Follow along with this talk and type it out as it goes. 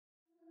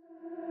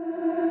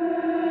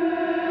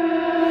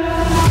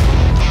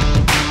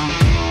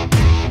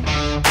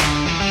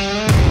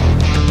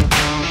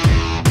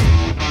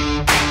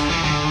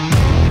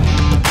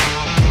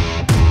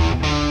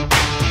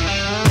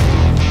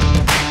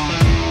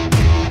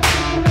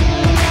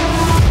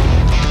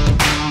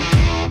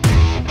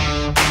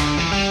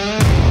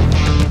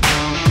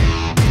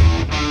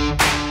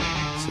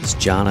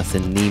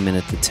Jonathan Neiman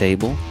at the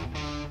table,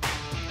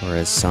 or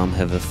as some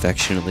have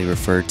affectionately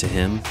referred to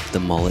him, the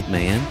Mullet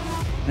Man.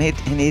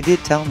 And he did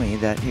tell me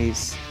that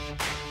he's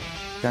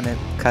going to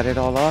cut it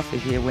all off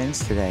if he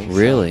wins today.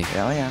 Really?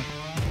 So, oh, yeah.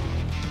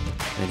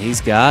 And he's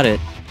got it.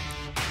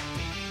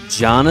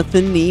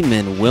 Jonathan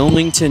Neiman,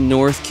 Wilmington,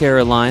 North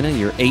Carolina,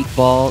 your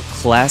 8-ball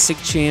classic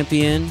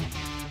champion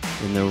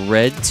in the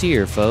red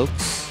tier,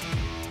 folks.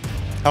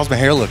 How's my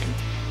hair looking?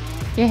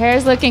 Your hair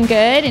is looking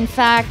good. In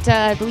fact,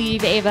 I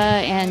believe Ava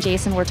and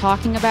Jason were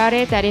talking about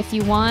it, that if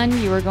you won,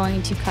 you were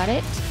going to cut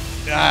it.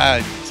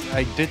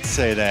 I did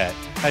say that.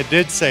 I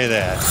did say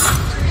that.